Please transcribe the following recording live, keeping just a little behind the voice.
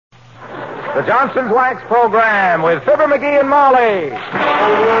The Johnson's Wax Program with Fibber McGee and Molly.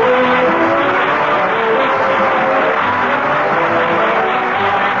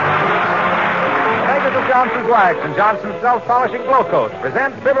 Makers of Johnson's Wax and Johnson's Self-Polishing Glow Coat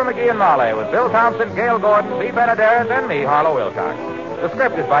present Fibber McGee and Molly with Bill Townsend, Gail Gordon, Bea Benaderet, and me, Harlow Wilcox. The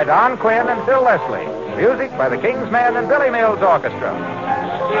script is by Don Quinn and Phil Leslie. Music by the King's Men and Billy Mills Orchestra.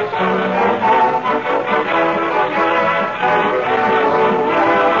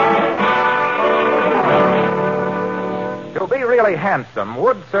 To be really handsome,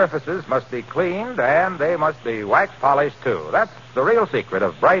 wood surfaces must be cleaned and they must be wax polished, too. That's the real secret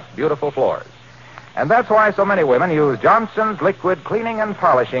of bright, beautiful floors. And that's why so many women use Johnson's Liquid Cleaning and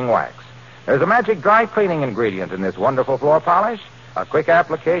Polishing Wax. There's a magic dry cleaning ingredient in this wonderful floor polish. A quick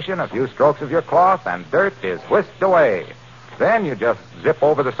application, a few strokes of your cloth, and dirt is whisked away. Then you just zip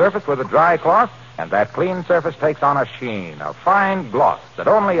over the surface with a dry cloth, and that clean surface takes on a sheen, a fine gloss that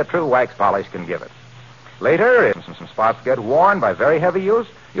only a true wax polish can give it. Later, if some spots get worn by very heavy use,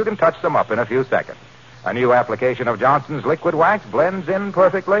 you can touch them up in a few seconds. A new application of Johnson's Liquid Wax blends in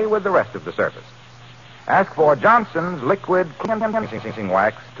perfectly with the rest of the surface. Ask for Johnson's Liquid Cleaning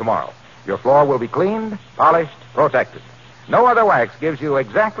Wax tomorrow. Your floor will be cleaned, polished, protected. No other wax gives you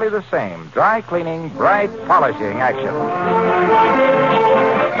exactly the same dry cleaning, bright polishing action.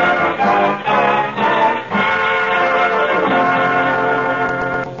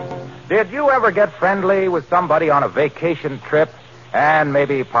 Did you ever get friendly with somebody on a vacation trip and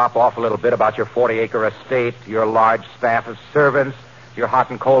maybe pop off a little bit about your 40-acre estate, your large staff of servants, your hot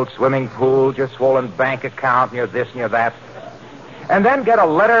and cold swimming pool, your swollen bank account, and your this and your that? And then get a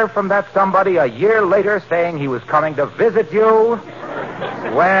letter from that somebody a year later saying he was coming to visit you?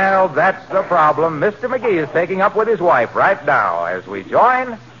 Well, that's the problem Mr. McGee is taking up with his wife right now as we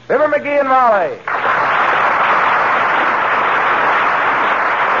join Fibber McGee and Molly.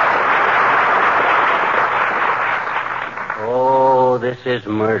 Oh, this is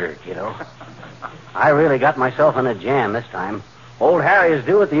murder, kiddo. I really got myself in a jam this time. Old Harry is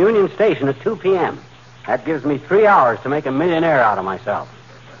due at the Union Station at 2 p.m. That gives me 3 hours to make a millionaire out of myself.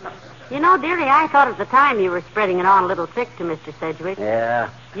 You know, dearie, I thought at the time you were spreading it on a little thick to Mr. Sedgwick.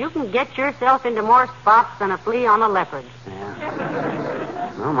 Yeah. You can get yourself into more spots than a flea on a leopard.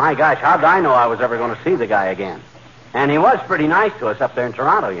 Yeah. Oh, my gosh, how did I know I was ever going to see the guy again? And he was pretty nice to us up there in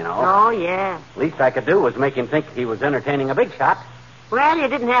Toronto, you know. Oh, yeah. Least I could do was make him think he was entertaining a big shot. Well, you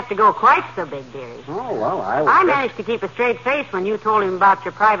didn't have to go quite so big, dearie. Oh, well, I managed to keep a straight face when you told him about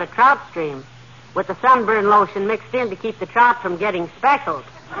your private trout stream, with the sunburn lotion mixed in to keep the trout from getting speckled.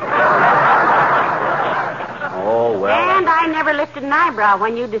 Oh, well. And I never lifted an eyebrow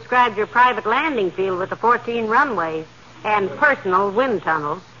when you described your private landing field with the 14 runways and personal wind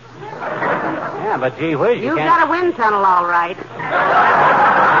tunnels. Yeah, but gee whiz, You've got a wind tunnel, all right.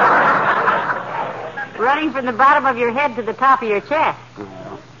 Running from the bottom of your head to the top of your chest.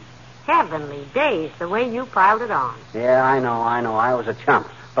 Yeah. Heavenly days, the way you piled it on. Yeah, I know. I was a chump.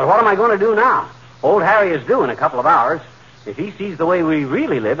 But what am I going to do now? Old Harry is due in a couple of hours. If he sees the way we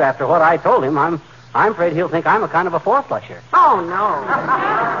really live after what I told him, I'm afraid he'll think I'm a kind of a four-flusher. Oh, no.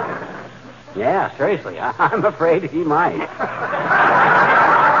 Yeah, seriously, I'm afraid he might.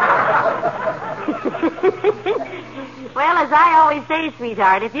 Well, as I always say,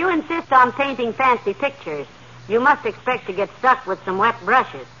 sweetheart, if you insist on painting fancy pictures, you must expect to get stuck with some wet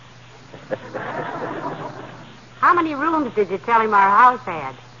brushes. How many rooms did you tell him our house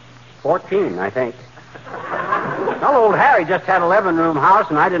had? 14, I think. Well, old Harry just had an 11-room house,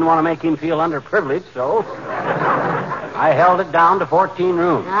 and I didn't want to make him feel underprivileged, so I held it down to 14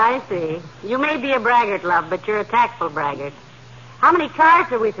 rooms. I see. You may be a braggart, love, but you're a tactful braggart. How many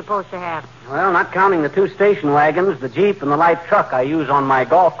cars are we supposed to have? Well, not counting the 2 station wagons, the Jeep, and the light truck I use on my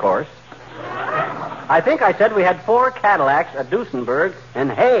golf course. I think I said we had 4 Cadillacs, a Duesenberg,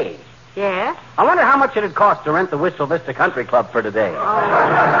 and hay. Yes? I wonder how much it'd cost to rent the Whistle Vista Country Club for today. Oh.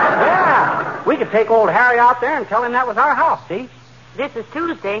 Yeah. We could take old Harry out there and tell him that was our house, see? This is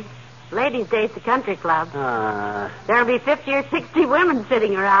Tuesday. Ladies' Day at the country club. There'll be 50 or 60 women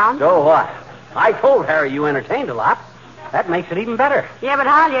sitting around. So what? I told Harry you entertained a lot. That makes it even better. Yeah, but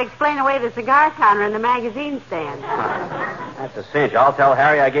how'll you explain away the cigar counter and the magazine stand? That's a cinch. I'll tell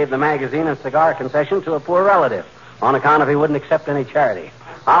Harry I gave the magazine and cigar concession to a poor relative on account of he wouldn't accept any charity.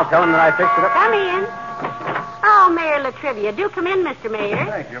 I'll tell him that I fixed it up. Come in. Oh, Mayor Latrivia. Do come in, Mr. Mayor.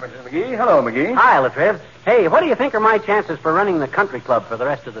 Thank you, Mrs. McGee. Hello, McGee. Hi, Latriv. Hey, what do you think are my chances for running the country club for the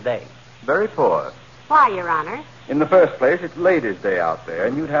rest of the day? Very poor. Why, Your Honor? In the first place, it's Ladies' Day out there,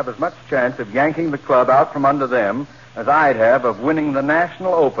 and you'd have as much chance of yanking the club out from under them as I'd have of winning the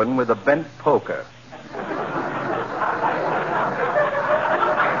National Open with a bent poker.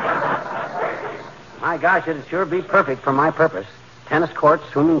 My gosh, it'd sure be perfect for my purpose. Tennis court,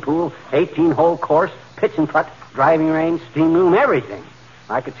 swimming pool, 18-hole course, pitch and putt, driving range, steam room, everything.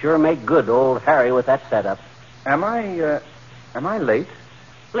 I could sure make good old Harry with that setup. Am I late?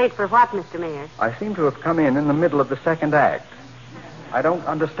 Late for what, Mr. Mayor? I seem to have come in the middle of the second act. I don't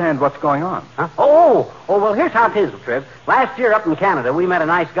understand what's going on. Huh? Oh, well, here's how it is, Trib. Last year up in Canada, we met a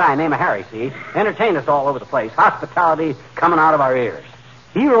nice guy named Harry, see? Entertained us all over the place. Hospitality coming out of our ears.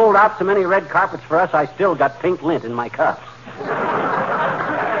 He rolled out so many red carpets for us, I still got pink lint in my cuffs.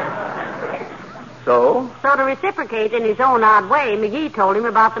 So? So to reciprocate in his own odd way, McGee told him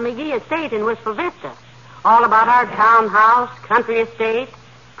about the McGee estate in Wistful Vista. All about our townhouse, country estate,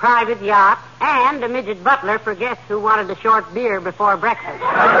 private yacht, and a midget butler for guests who wanted a short beer before breakfast.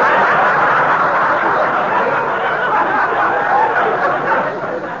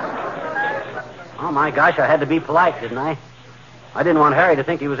 Oh, my gosh, I had to be polite, didn't I? I didn't want Harry to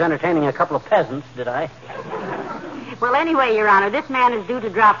think he was entertaining a couple of peasants, did I? Well, anyway, Your Honor, this man is due to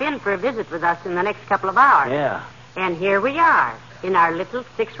drop in for a visit with us in the next couple of hours. Yeah. And here we are, in our little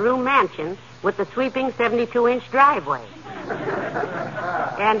 6-room mansion with the sweeping 72-inch driveway.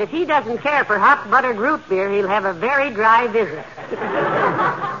 And if he doesn't care for hot buttered root beer, he'll have a very dry visit.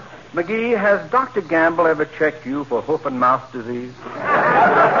 McGee, has Dr. Gamble ever checked you for hoof and mouth disease?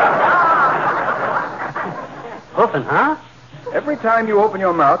 Hoofing, huh? Every time you open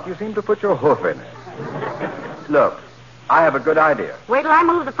your mouth, you seem to put your hoof in it. Look, I have a good idea. Wait till I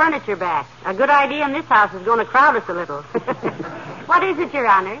move the furniture back. A good idea in this house is going to crowd us a little. What is it, Your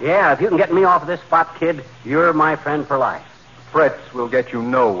Honor? Yeah, if you can get me off of this spot, kid, you're my friend for life. Frets will get you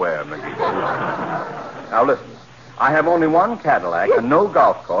nowhere, McGee. Now listen, I have only one Cadillac and no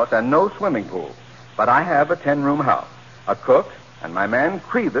golf course and no swimming pool. But I have a 10-room house, a cook, and my man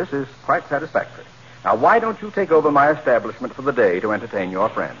Crevis is quite satisfactory. Now, why don't you take over my establishment for the day to entertain your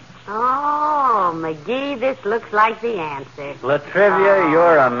friends? Oh, McGee, this looks like the answer. Latrivia,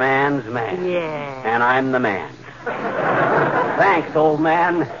 you're a man's man. Yeah. And I'm the man. Thanks, old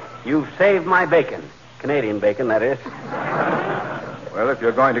man. You've saved my bacon. Canadian bacon, that is. Well, if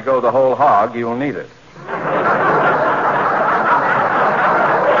you're going to go the whole hog, you'll need it.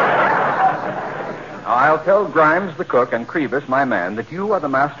 Now, I'll tell Grimes, the cook, and Crevis, my man, that you are the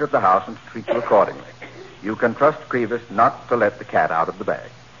master of the house and to treat you accordingly. You can trust Crevis not to let the cat out of the bag.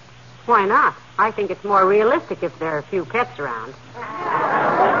 Why not? I think it's more realistic if there are a few pets around.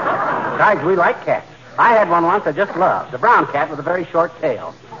 Besides, we like cats. I had one once I just loved. A brown cat with a very short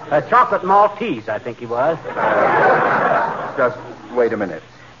tail. A chocolate Maltese, I think he was. Just wait a minute.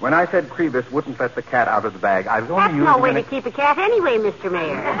 When I said Crevis wouldn't let the cat out of the bag, I was only That's using... no way to keep a cat anyway, Mr.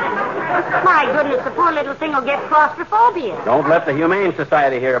 Mayor. My goodness, the poor little thing will get claustrophobia. Don't let the Humane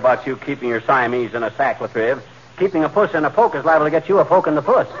Society hear about you keeping your Siamese in a sack, Latriv. Keeping a puss in a poke is liable to get you a poke in the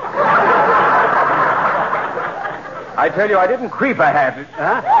puss. I tell you, I didn't creep a hat.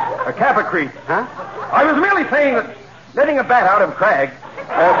 Huh? A cap a creep. Huh? I was merely saying that letting a bat out of a cat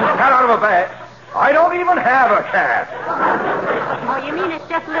out of a bag... I don't even have a cat. Oh, you mean it's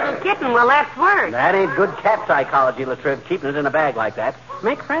just a little kitten? Well, that's worse. That ain't good cat psychology, Latriv, keeping it in a bag like that.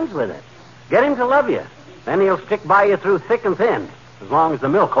 Make friends with it. Get him to love you. Then he'll stick by you through thick and thin, as long as the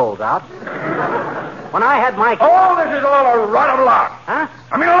milk holds out. When I had my... Oh, this is all a rot of luck. Huh?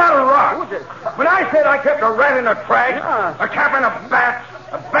 I mean, a lot of rot. When I said I kept a rat in a trag, a cap in a bat,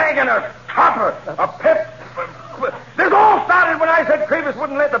 a bag in a topper, a pip... This all started when I said Crevis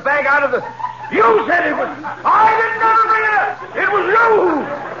wouldn't let the bag out of the... You said it was... I didn't know it. It was you.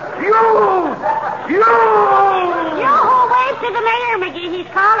 You. Yoo-hoo, wave to the mayor, McGee. He's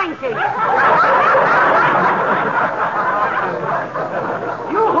calling to you.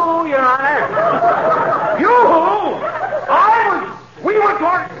 Yoo-hoo, Your Honor. You. We were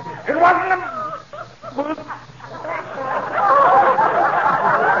talking... It wasn't a...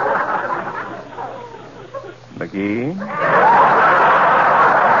 McGee?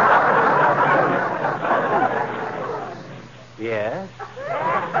 Yes?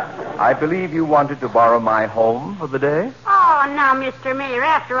 I believe you wanted to borrow my home for the day? Oh, now, Mr. Mayor,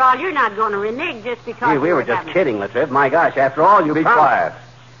 after all, you're not going to renege just because... Gee, we were just kidding, Latriv. My gosh, after all, you... Be quiet.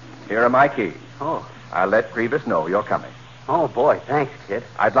 Here are my keys. Oh. I'll let Crevis know you're coming. Oh, boy, thanks, kid.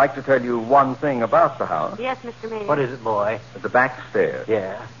 I'd like to tell you one thing about the house. Yes, Mr. Mayor. What is it, boy? The back stairs.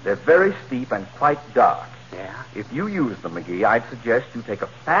 Yeah. They're very steep and quite dark. Yeah? If you use them, McGee, I'd suggest you take a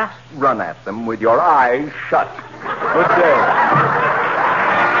fast run at them with your eyes shut. Good day.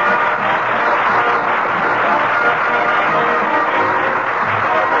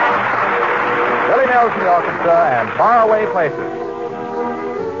 Billy Mills and the Orchestra and Faraway Places.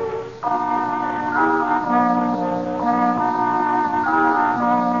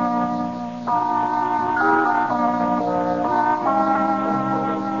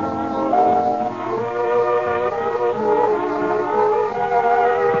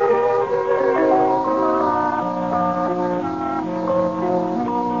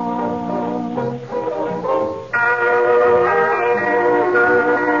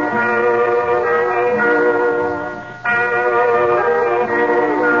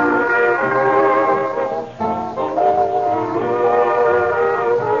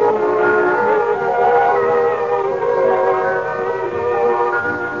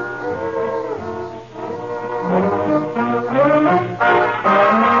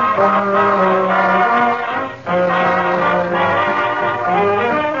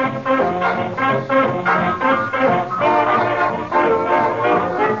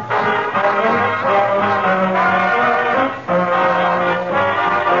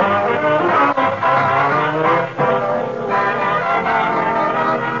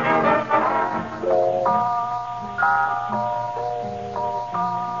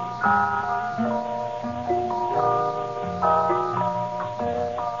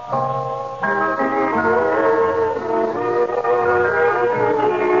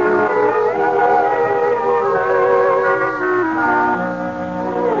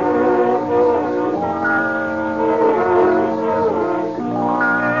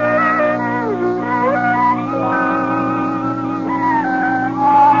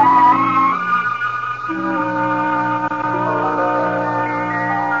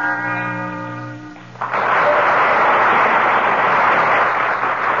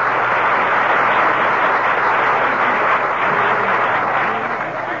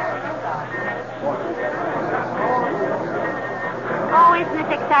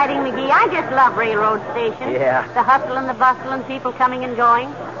 exciting, McGee. I just love railroad stations. Yeah. The hustle and the bustle and people coming and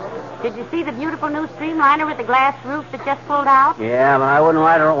going. Did you see the beautiful new streamliner with the glass roof that just pulled out? Yeah, but I wouldn't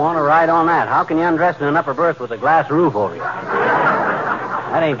want to ride on that. How can you undress in an upper berth with a glass roof over you?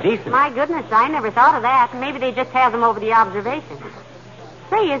 That ain't decent. My goodness, I never thought of that. Maybe they just have them over the observation.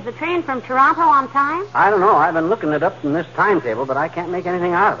 Say, is the train from Toronto on time? I don't know. I've been looking it up in this timetable, but I can't make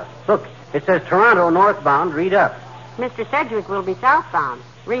anything out of it. Look, it says Toronto northbound, read up. Mr. Sedgwick will be southbound.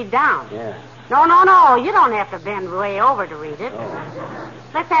 Read down. Yeah. No. You don't have to bend way over to read it. Oh.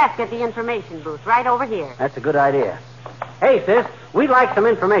 Let's ask at the information booth right over here. That's a good idea. Hey, sis, we'd like some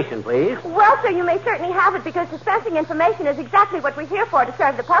information, please. Well, sir, you may certainly have it because dispensing information is exactly what we're here for, to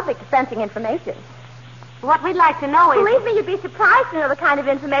serve the public, dispensing information. What we'd like to know is... Believe me, you'd be surprised to know the kind of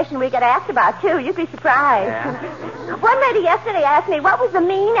information we get asked about, too. You'd be surprised. Yeah. One lady yesterday asked me what was the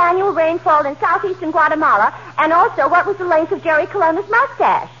mean annual rainfall in southeastern Guatemala, and also what was the length of Jerry Colonna's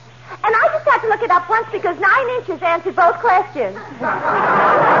mustache. And I just had to look it up once because 9 inches answered both questions. 9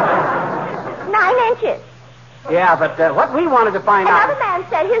 inches. Yeah, but what we wanted to find Another out... man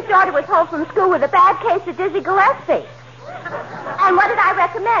said his daughter was home from school with a bad case of dizzy Gillespie. And what did I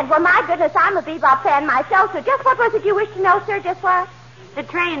recommend? Well, my goodness, I'm a bebop fan myself, so just what was it you wished to know, sir? Just what? the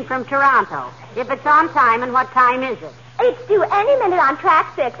train from Toronto. If it's on time, and what time is it? It's due any minute on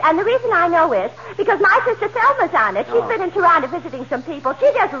track 6, and the reason I know is because my sister Thelma's on it. She's been in Toronto visiting some people. She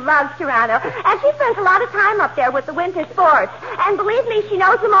just loves Toronto, and she spends a lot of time up there with the winter sports. And believe me, she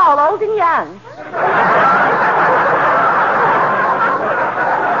knows them all, old and young.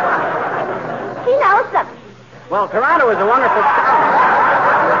 She knows them. Well, Toronto is a wonderful town.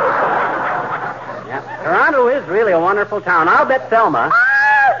 Yeah, Toronto is really a wonderful town. I'll bet Thelma...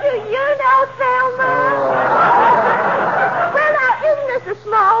 Oh, do you know Thelma? Well, now, isn't this a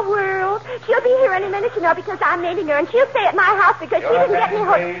small world? She'll be here any minute, you know, because I'm meeting her, and she'll stay at my house because she didn't get me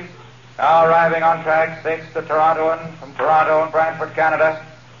home. Now arriving on track 6, the Torontoan from Toronto and Brantford, Canada,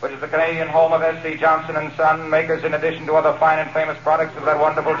 which is the Canadian home of S.C. Johnson & Son, makers in addition to other fine and famous products of that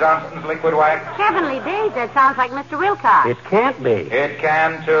wonderful Johnson's liquid wax. Heavenly days, that sounds like Mr. Wilcox. It can't be. It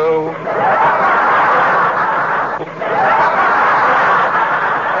can, too.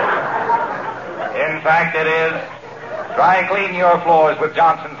 In fact, it is. Dry clean your floors with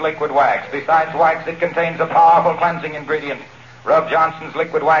Johnson's liquid wax. Besides wax, it contains a powerful cleansing ingredient. Rub Johnson's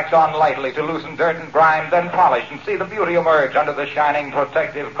liquid wax on lightly to loosen dirt and grime, then polish and see the beauty emerge under the shining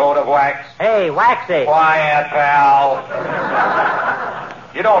protective coat of wax. Hey, Waxy. Quiet, pal.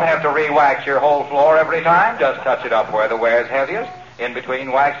 You don't have to re-wax your whole floor every time. Just touch it up where the wear's heaviest. In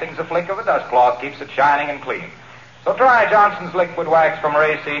between waxings, a flick of a dust cloth keeps it shining and clean. So try Johnson's liquid wax from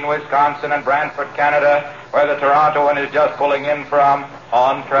Racine, Wisconsin, and Brantford, Canada, where the Torontoan is just pulling in from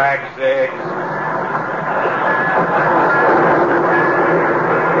on track 6.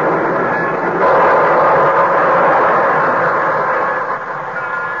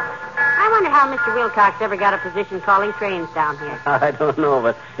 How Mr. Wilcox ever got a position calling trains down here. I don't know,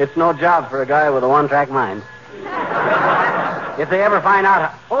 but it's no job for a guy with a one-track mind. If they ever find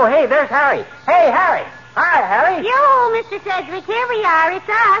out... Oh, hey, there's Harry. Hey, Harry. Hi, Harry. Yo, Mr. Sedgwick, here we are. It's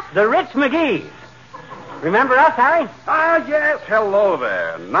us. The Rich McGees. Remember us, Harry? Ah, yes. Hello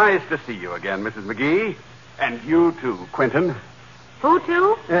there. Nice to see you again, Mrs. McGee. And you, too, Quentin. Who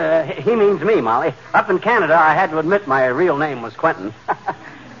to? He means me, Molly. Up in Canada, I had to admit my real name was Quentin.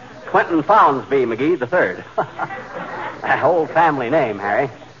 Quentin Fowlsby McGee III. That old family name, Harry.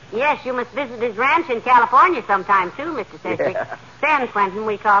 Yes, you must visit his ranch in California sometime, too, Mr. Sedgwick. Yeah. San Quentin,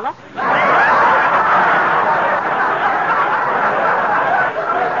 we call it.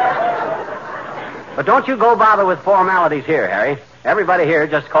 But don't you go bother with formalities here, Harry. Everybody here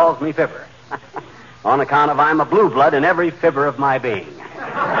just calls me Fibber. On account of I'm a blue blood in every fiber of my being.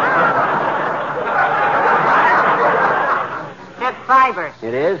 That's fiber.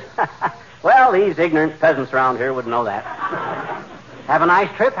 It is? Well, these ignorant peasants around here would know that. Have a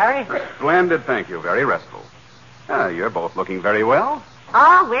nice trip, Harry? Splendid, thank you. Very restful. You're both looking very well.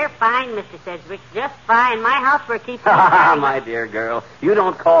 Oh, we're fine, Mr. Sedgwick. Just fine. My housework keeps me Ah, fine. my dear girl. You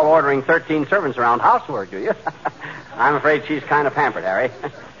don't call ordering 13 servants around housework, do you? I'm afraid she's kind of pampered, Harry.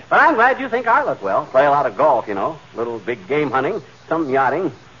 But I'm glad you think I look well. Play a lot of golf, you know. Little big game hunting, some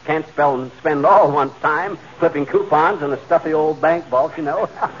yachting. Can't spend all one's time clipping coupons in a stuffy old bank vault, you know.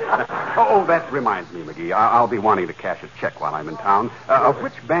 Oh, that reminds me, McGee. I'll be wanting to cash a check while I'm in town. Of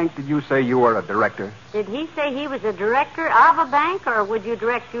which bank did you say you were a director? Did he say he was a director of a bank, or would you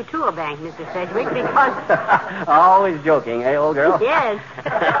direct you to a bank, Mr. Sedgwick? Because... Always joking, eh, old girl? Yes.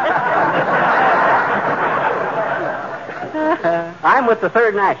 I'm with the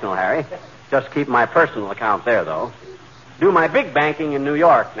Third National, Harry. Just keep my personal account there, though. Do my big banking in New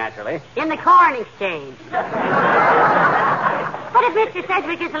York, naturally. In the corn exchange. But if Mr.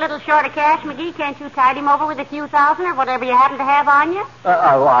 Sedgwick is a little short of cash, McGee, can't you tide him over with a few thousand or whatever you happen to have on you?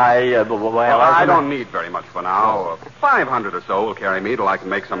 I don't need very much for now. 500 or so will carry me till I can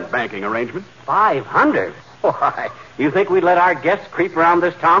make some banking arrangements. 500? Why, you think we'd let our guests creep around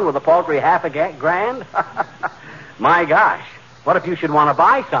this town with a paltry half a grand? My gosh, what if you should want to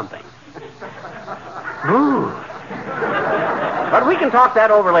buy something? Ooh. But we can talk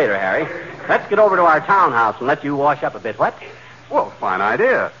that over later, Harry. Let's get over to our townhouse and let you wash up a bit, what? Well, fine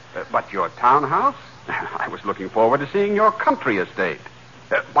idea. But your townhouse? I was looking forward to seeing your country estate.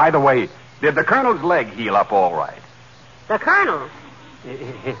 By the way, did the Colonel's leg heal up all right? The Colonel?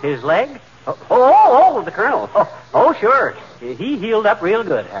 His leg? Oh, the Colonel. Oh, sure. He healed up real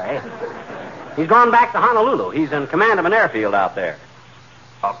good, Harry. He's gone back to Honolulu. He's in command of an airfield out there.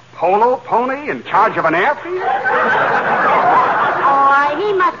 A polo pony in charge of an airfield?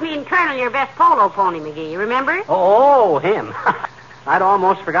 He must mean Colonel, your best polo pony, McGee. You remember? Oh, him. I'd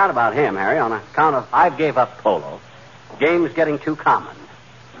almost forgot about him, Harry, on account of I've gave up polo. Game's getting too common.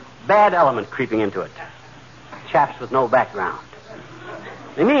 Bad element creeping into it. Chaps with no background.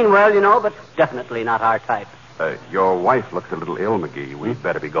 They mean well, you know, but definitely not our type. Your wife looks a little ill, McGee. We'd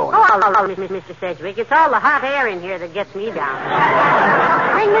better be going. Mr. Sedgwick, it's all the hot air in here that gets me down.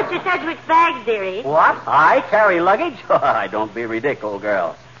 Bring Mr. Sedgwick's bags, dearie. What? I carry luggage? Oh, don't be ridiculous, old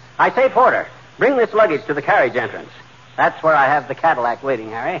girl. I say, Porter, bring this luggage to the carriage entrance. That's where I have the Cadillac waiting,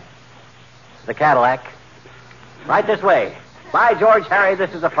 Harry. The Cadillac. Right this way. By George, Harry,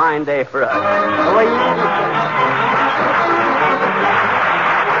 this is a fine day for us.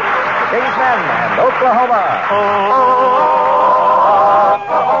 Kingsmen and Oklahoma.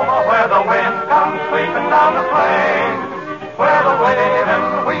 Oklahoma, where the wind comes sweeping down the plain, where the waving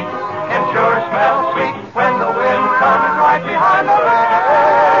wheat can sure smell sweet when the wind comes right behind the rain.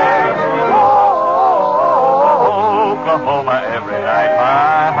 Oklahoma, every night,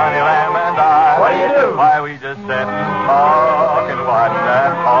 my honey lamb and I. What do you do? Why, we just sit and talk and watch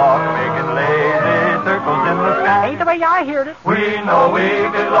that hawk making lazy circles in the sky. Ain't the way I heard it. We know we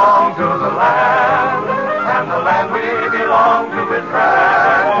belong to the land, and the land we belong to is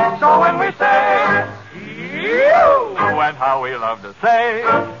grand. So when we say, you, and how we love to say,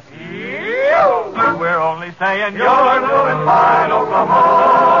 you, we're only saying you're doing fine,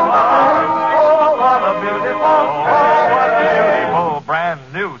 Oklahoma. Oh, what a beautiful brand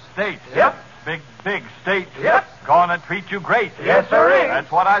new state. Yep. Big state. Yep. Gonna treat you great. Yes, sirree. That's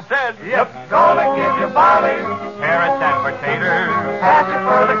what I said. Yep. Gonna give you barley, carrots and potatoes, pasture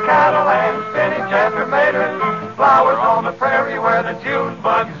for the cattle and spinach and tomatoes, flowers on the prairie where the June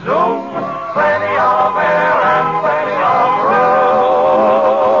bugs zoom, plenty of air and plenty of room.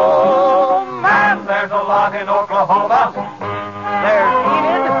 And there's a lot in Oklahoma. There's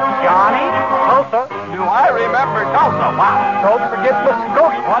Enid, Johnny, Tulsa. Do I remember Tulsa? Wow. Don't forget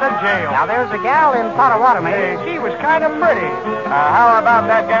Muskogee. What a jail. Now, there's a gal in Potawatomi. Hey, she was kind of pretty. How about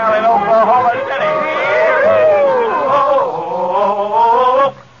that gal in Oklahoma City?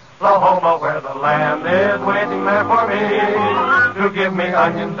 Oklahoma, where the land is waiting there for me to give me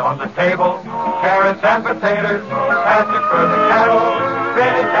onions on the table, carrots and potatoes, pasture for the cattle,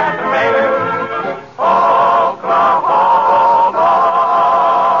 spinach and tomatoes. Oklahoma,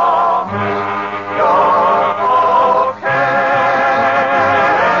 you're okay.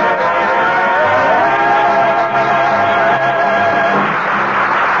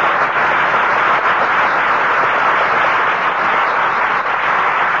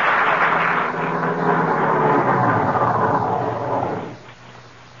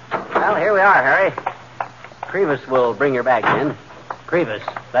 Well, here we are, Harry. Crevis will bring your bags in. Crevis,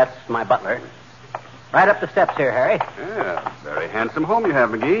 that's my butler. Right up the steps here, Harry. Yeah, very handsome home you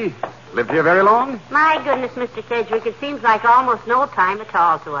have, McGee. Lived here very long? My goodness, Mr. Sedgwick, it seems like almost no time at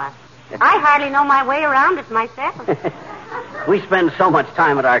all to us. I hardly know my way around it myself. We spend so much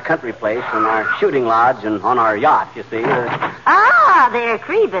time at our country place and our shooting lodge and on our yacht, you see. There,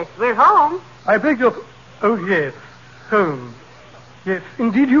 Crevis. We're home. I beg your... Oh, yes. Home. Yes,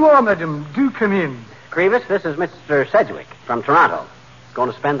 indeed you are, madam. Do come in. Crevis, this is Mr. Sedgwick from Toronto.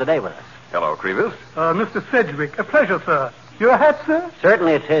 Going to spend the day with us. Hello, Crevis. Mr. Sedgwick, a pleasure, sir. Your hat, sir?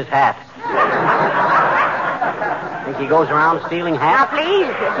 Certainly it's his hat. Think he goes around stealing Now, hats? please,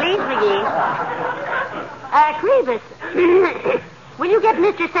 McGee. Crevis, will you get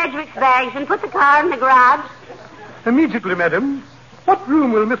Mr. Sedgwick's bags and put the car in the garage? Immediately, madam. What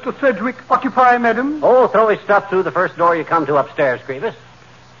room will Mr. Sedgwick occupy, madam? Oh, throw his stuff through the first door you come to upstairs, Crevis.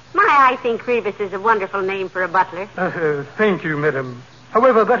 I think Crevis is a wonderful name for a butler. Thank you, madam.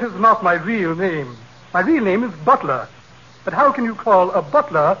 However, that is not my real name. My real name is Butler. But how can you call a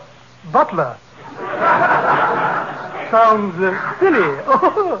butler? Sounds silly.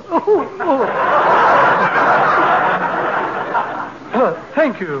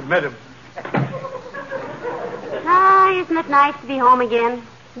 Thank you, madam. Ah, isn't it nice to be home again?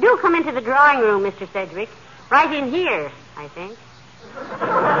 Do come into the drawing room, Mr. Sedgwick. Right in here, I think.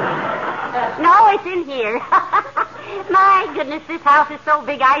 No, it's in here. My goodness, this house is so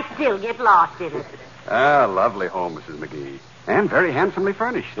big I still get lost in it. Ah, lovely home, Mrs. McGee. And very handsomely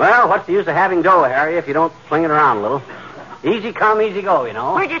furnished. Well, what's the use of having dough, Harry, if you don't fling it around a little? Easy come, easy go, you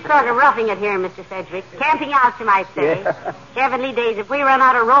know. We're just sort of roughing it here, Mr. Sedgwick. Camping out, you might say. Yeah. Heavenly days, if we run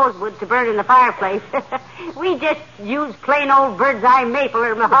out of rosewood to burn in the fireplace, we just use plain old bird's eye maple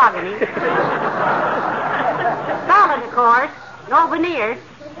or mahogany. Solid, of course. No veneers.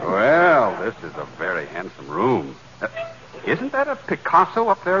 Well, this is a very handsome room. Isn't that a Picasso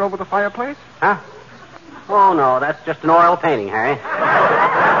up there over the fireplace? Huh? Oh, no, that's just an oil painting, Harry. We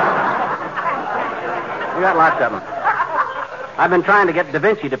got lots of them. I've been trying to get Da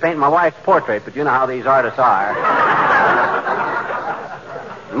Vinci to paint my wife's portrait, but you know how these artists are.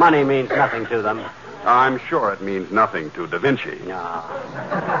 Money means nothing to them. I'm sure it means nothing to Da Vinci. No.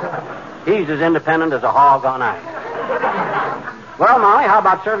 He's as independent as a hog on ice. Well, Molly, how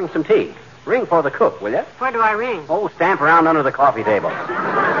about serving some tea? Ring for the cook, will you? Where do I ring? Oh, stamp around under the coffee table.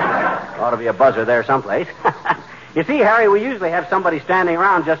 Ought to be a buzzer there someplace. You see, Harry, we usually have somebody standing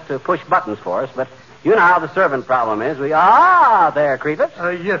around just to push buttons for us, but you know how the servant problem is. There, Creevus.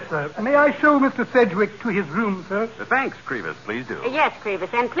 Yes, sir. May I show Mr. Sedgwick to his room, sir? Thanks, Creevus. Please do. Yes,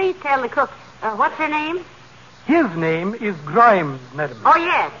 Creevus. And please tell the cook, what's her name? His name is Grimes, madam. Oh,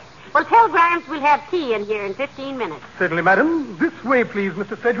 yes. Well, tell Grimes we'll have tea in here in 15 minutes. Certainly, madam. This way, please,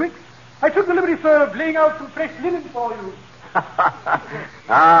 Mr. Sedgwick. I took the liberty, sir, of laying out some fresh linen for you.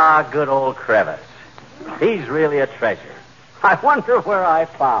 Ah, good old Crevice. He's really a treasure. I wonder where I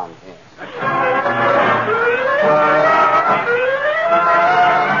found him.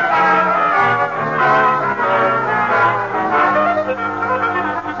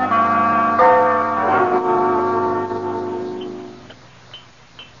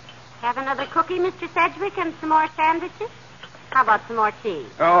 Have another cookie, Mr. Sedgwick, and some more sandwiches? How about some more tea?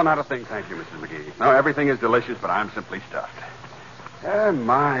 Oh, not a thing, thank you, Mrs. McGee. No, everything is delicious, but I'm simply stuffed.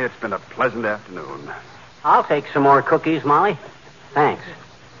 My, it's been a pleasant afternoon. I'll take some more cookies, Molly. Thanks.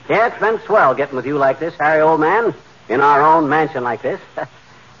 Yeah, it's been swell getting with you like this, Harry, old man. In our own mansion like this.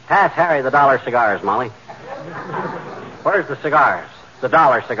 Pass Harry the dollar cigars, Molly. Where's the cigars? The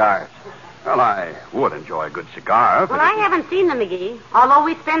dollar cigars. Well, I would enjoy a good cigar. Well, I haven't seen them, McGee. Although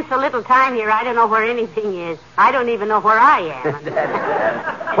we spend so little time here, I don't know where anything is. I don't even know where I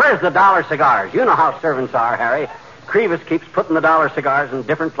am. Where's the dollar cigars? You know how servants are, Harry. Creevus keeps putting the dollar cigars in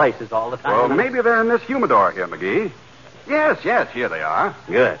different places all the time. Well, maybe they're in this humidor here, McGee. Yes, here they are.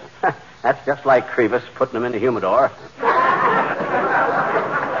 Good. That's just like Creevus putting them in the humidor.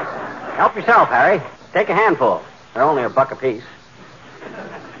 Help yourself, Harry. Take a handful. They're only $1 apiece.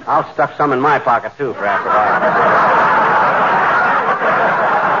 I'll stuff some in my pocket, too, for after a while.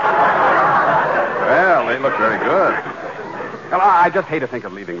 Well, they look very good. Well, I just hate to think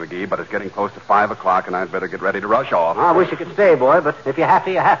of leaving, McGee, but it's getting close to 5 o'clock, and I'd better get ready to rush off. I wish you could stay, boy, but if you have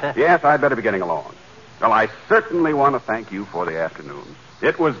to, you have to. Yes, I'd better be getting along. Well, I certainly want to thank you for the afternoon.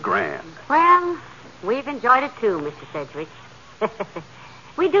 It was grand. Well, we've enjoyed it, too, Mr. Sedgwick.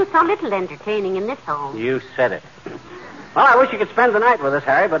 We do so little entertaining in this home. You said it. Well, I wish you could spend the night with us,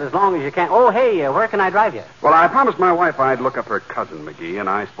 Harry, but as long as you can. Oh, hey, where can I drive you? Well, I promised my wife I'd look up her cousin, McGee, and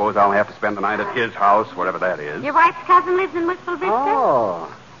I suppose I'll have to spend the night at his house, wherever that is. Your wife's cousin lives in Wistful Vista? Oh.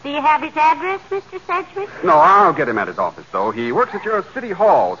 Do you have his address, Mr. Sedgwick? No, I'll get him at his office, though. He works at your city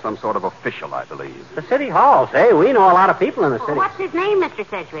hall, some sort of official, I believe. The city hall, say. We know a lot of people in the city. What's his name, Mr.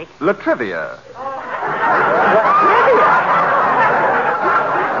 Sedgwick? Latrivia.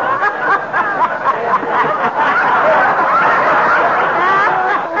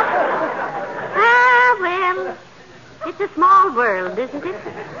 Well, it's a small world, isn't it?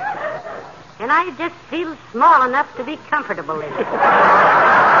 And I just feel small enough to be comfortable in it.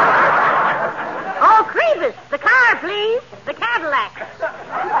 Oh, Creevus, the car, please. The Cadillac.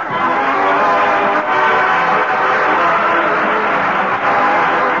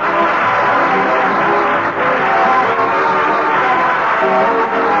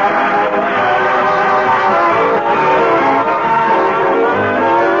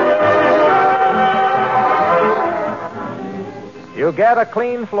 You get a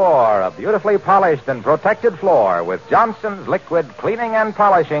clean floor, a beautifully polished and protected floor with Johnson's liquid cleaning and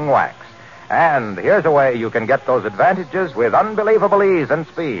polishing wax. And here's a way you can get those advantages with unbelievable ease and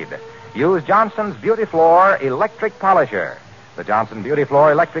speed. use Johnson's Beauty Floor Electric Polisher. The Johnson Beauty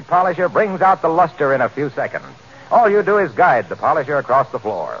Floor Electric Polisher brings out the luster in a few seconds. All you do is guide the polisher across the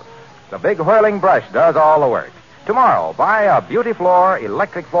floor. The big whirling brush does all the work. Tomorrow, buy a Beauty Floor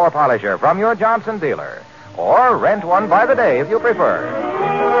Electric Floor Polisher from your Johnson dealer. Or rent one by the day if you prefer.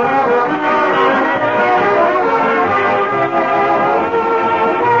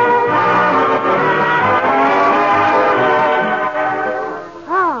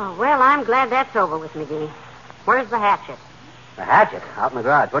 Oh, well, I'm glad that's over with, McGee. Where's the hatchet? The hatchet? Out in the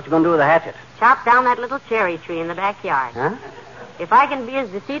garage. What you going to do with the hatchet? Chop down that little cherry tree in the backyard. Huh? If I can be as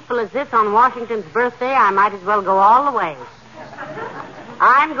deceitful as this on Washington's birthday, I might as well go all the way.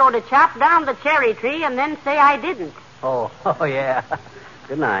 I'm going to chop down the cherry tree and then say I didn't. Oh, yeah.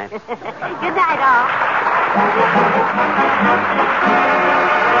 Good night. Good night, all.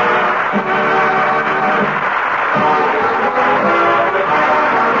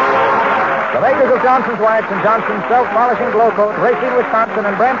 The makers of Johnson's Wax and Johnson's Self-Polishing Glow Coat, Racine, Wisconsin,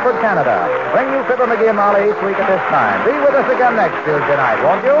 and Brantford, Canada, bring you Fibber McGee and Molly each week at this time. Be with us again next Tuesday night,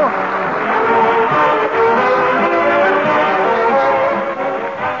 won't you?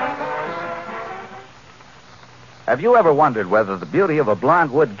 Have you ever wondered whether the beauty of a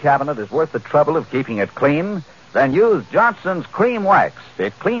blonde wood cabinet is worth the trouble of keeping it clean? Then use Johnson's Cream Wax.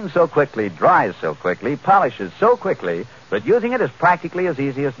 It cleans so quickly, dries so quickly, polishes so quickly that using it is practically as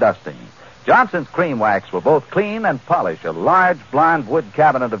easy as dusting. Johnson's Cream Wax will both clean and polish a large blonde wood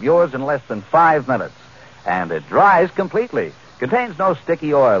cabinet of yours in less than 5 minutes. And it dries completely. Contains no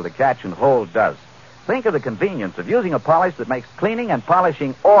sticky oil to catch and hold dust. Think of the convenience of using a polish that makes cleaning and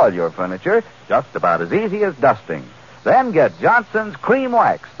polishing all your furniture just about as easy as dusting. Then get Johnson's Cream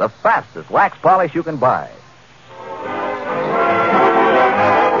Wax, the fastest wax polish you can buy.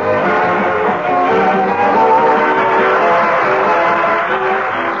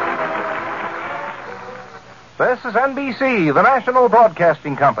 This is NBC, the National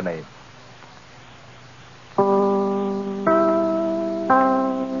Broadcasting Company.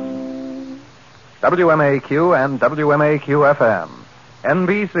 WMAQ and WMAQ-FM.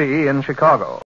 NBC in Chicago.